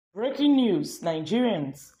Breaking news,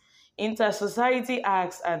 Nigerians. Inter-society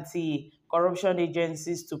asks anti-corruption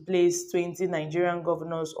agencies to place 20 Nigerian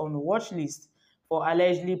governors on watch list for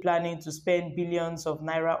allegedly planning to spend billions of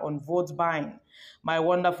naira on vote buying. My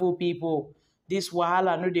wonderful people, this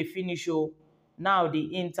wahala no dey finish o. Now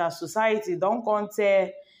the inter-society don come tell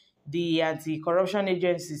the anti-corruption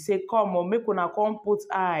agency say come on, make una come put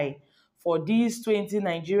eye for these 20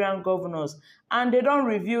 Nigerian governors, and they don't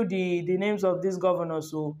reveal the names of these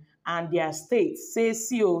governors and their states. Say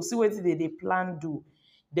see wetin they plan do.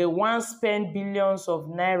 They want spend billions of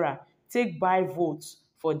naira take buy votes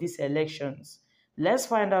for these elections. Let's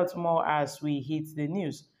find out more as we hit the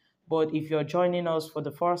news. But if you're joining us for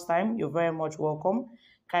the first time, you're very much welcome.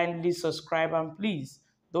 Kindly subscribe and please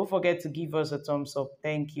don't forget to give us a thumbs up.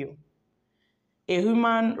 Thank you. A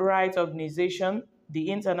human rights organization,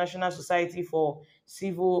 the International Society for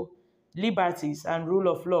Civil Liberties and Rule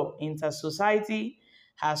of Law, Inter-Society,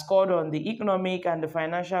 has called on the Economic and the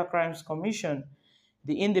Financial Crimes Commission,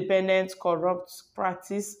 the Independent Corrupt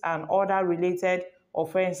Practice and Other Related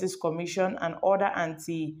Offences Commission, and other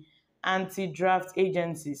anti-draft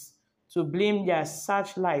agencies to blame their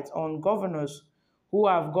searchlight on governors who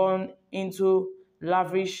have gone into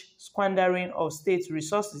lavish squandering of state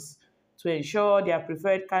resources to ensure their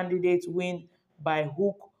preferred candidates win by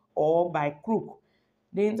hook or by crook.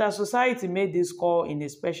 The Inter-Society made this call in a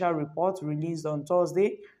special report released on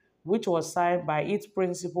Thursday, which was signed by its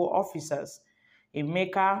principal officers,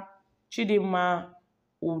 Emeka Chidinma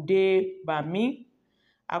Udebami.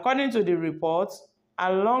 According to the report,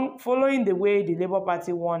 following the way the Labour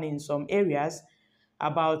Party won in some areas,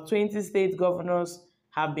 about 20 state governors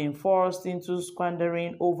have been forced into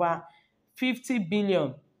squandering over 50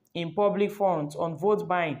 billion in public funds on vote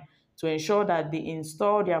buying to ensure that they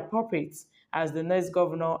install their puppets as the next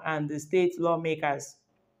governor and the state lawmakers.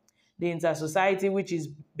 The Inter-Society, which is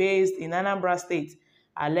based in Anambra State,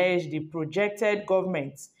 alleged the projected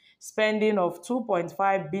government's spending of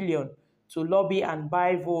 2.5 billion to lobby and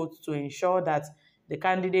buy votes to ensure that the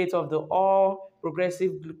candidate of the All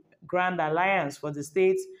Progressive Grand Alliance for the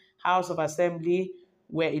State House of Assembly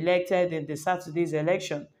were elected in the Saturday's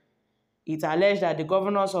election. It alleged that the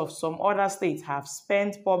governors of some other states have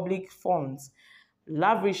spent public funds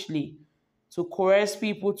lavishly to coerce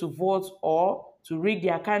people to vote or to rig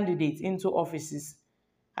their candidates into offices.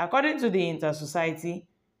 According to the Inter-Society,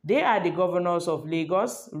 they are the governors of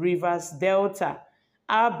Lagos, Rivers, Delta,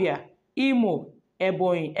 Abia, Imo,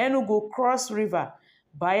 Ebonyi, Enugu, Cross River,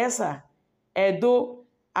 Bayelsa, Edo,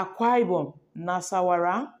 Akwa Ibom,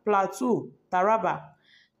 Nasarawa, Plateau, Taraba,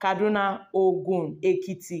 Kaduna, Ogun,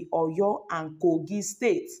 Ekiti, Oyo, and Kogi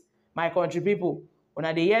states. My country people,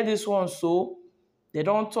 when they hear this one, so they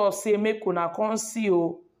don't talk, say, make una come see,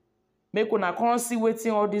 make una come see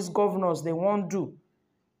wetin all these governors they won't do.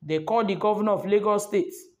 They call the governor of Lagos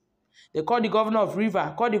State. They call the governor of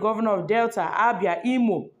River, call the governor of Delta, Abia,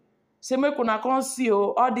 Imo. Say, make una come see,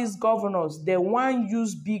 all these governors, they want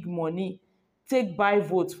use big money, take buy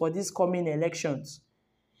votes for these coming elections.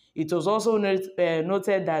 It was also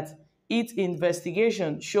noted that its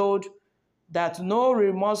investigation showed that no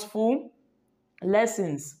remorseful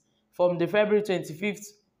lessons from the February 25th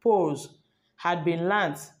polls had been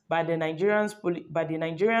learned by the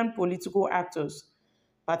Nigerian political actors,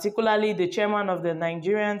 particularly the chairman of the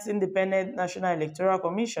Nigerian Independent National Electoral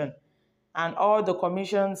Commission and all the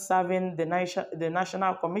commissions serving the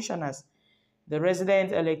national commissioners, the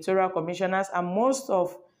resident electoral commissioners, and most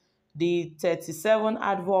of the 37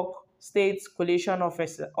 ad hoc state collation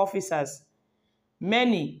officers.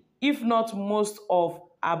 Many, if not most of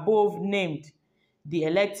above named, the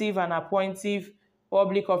elective and appointive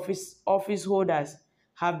public office holders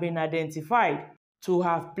have been identified to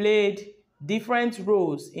have played different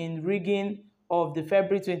roles in rigging of the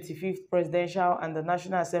February 25th presidential and the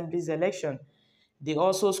National Assembly's election. They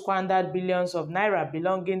also squandered billions of naira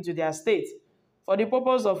belonging to their state for the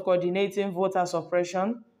purpose of coordinating voter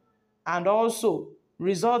suppression and also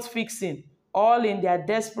result fixing, all in their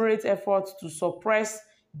desperate efforts to suppress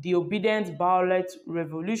the obedient ballot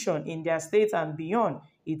revolution in their state and beyond,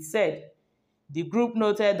 it said. The group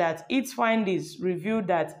noted that its findings revealed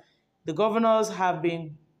that the governors have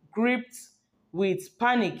been gripped with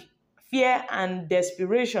panic, fear, and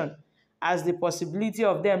desperation as the possibility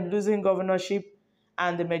of them losing governorship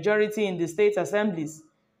and the majority in the state assemblies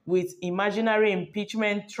with imaginary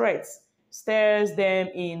impeachment threats stares them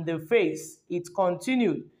in the face. It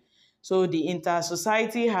continued. So the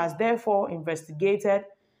Inter-Society has therefore investigated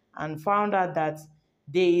and found out that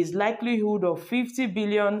there is likelihood of 50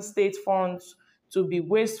 billion state funds to be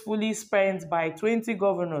wastefully spent by 20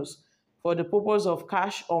 governors for the purpose of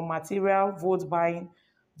cash or material vote buying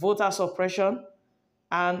voter suppression,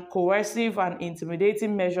 and coercive and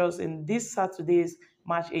intimidating measures in this Saturday's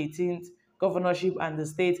March 18th governorship and the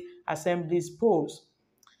state assembly's polls.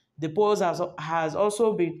 The polls has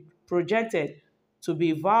also been projected to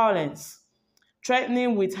be violence,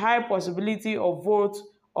 threatening with high possibility of vote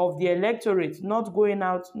of the electorate not going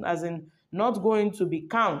out, as in not going to be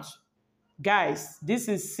count. Guys, this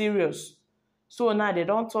is serious. So now they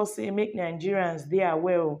don't talk say make Nigerians they are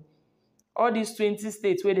well. All these 20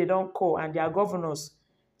 states where they don't call and their governors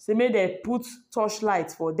say make they put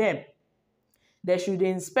torchlights for them. They should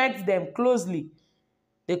inspect them closely.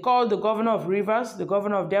 They call the governor of Rivers, the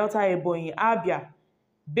governor of Delta, Ebonyi, Abia,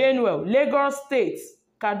 Benue, Lagos State,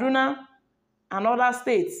 Kaduna, and other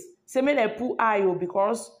states. Say make they put eye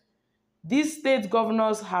because these state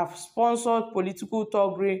governors have sponsored political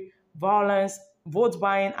thuggery, violence, vote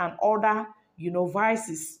buying, and other,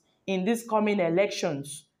 vices in these coming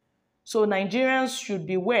elections. So Nigerians should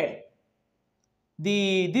beware.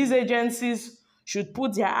 These agencies should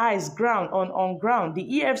put their eyes on ground. The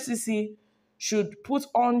EFCC should put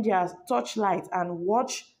on their torchlight and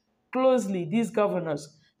watch closely these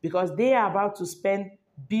governors because they are about to spend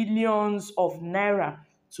billions of naira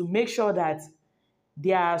to make sure that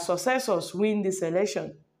their successors win this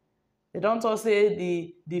election. They don't all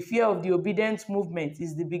say the fear of the obedient movement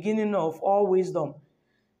is the beginning of all wisdom.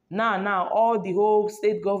 Now, all the whole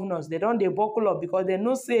state governors, they buckle up because they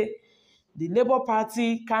know say the Labour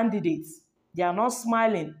Party candidates, they are not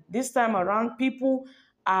smiling. This time around, people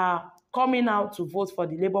are coming out to vote for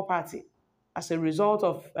the Labour Party as a result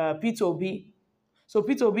of P2B. So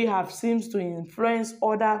P2B seems to influence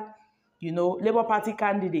other, Labour Party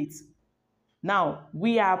candidates. Now,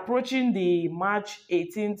 we are approaching the March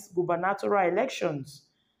 18th gubernatorial elections.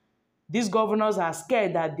 These governors are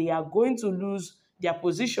scared that they are going to lose their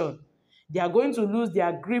position. They are going to lose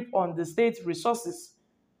their grip on the state resources.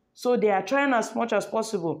 So they are trying as much as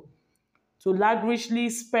possible to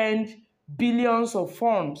lavishly spend billions of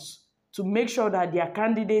funds to make sure that their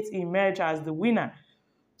candidates emerge as the winner.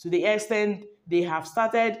 To the extent they have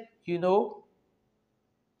started,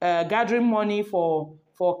 gathering money for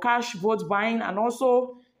cash vote buying and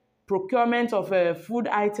also procurement of food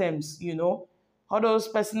items, all those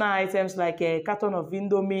personal items like a carton of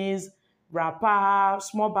Indomies, wrapper,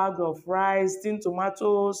 small bag of rice, tin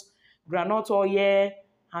tomatoes, groundnut oil,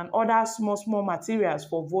 and other small materials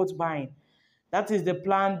for vote buying. That is the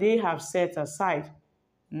plan they have set aside.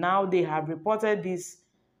 Now they have reported this,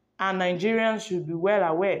 and Nigerians should be well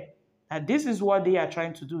aware that this is what they are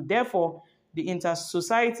trying to do. Therefore, the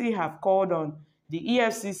inter-society have called on the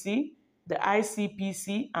EFCC, the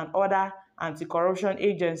ICPC, and other anti-corruption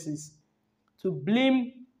agencies to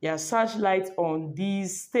blame their searchlight on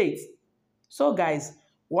these states. So guys,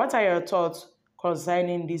 what are your thoughts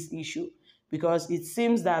concerning this issue? Because it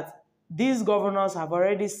seems that these governors have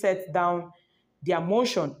already set down their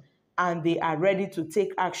motion and they are ready to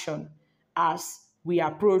take action as we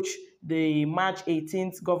approach the March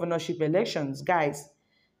 18th governorship elections. Guys,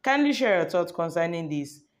 kindly share your thoughts concerning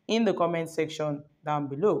this in the comment section down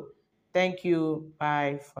below. Thank you.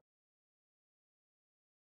 Bye.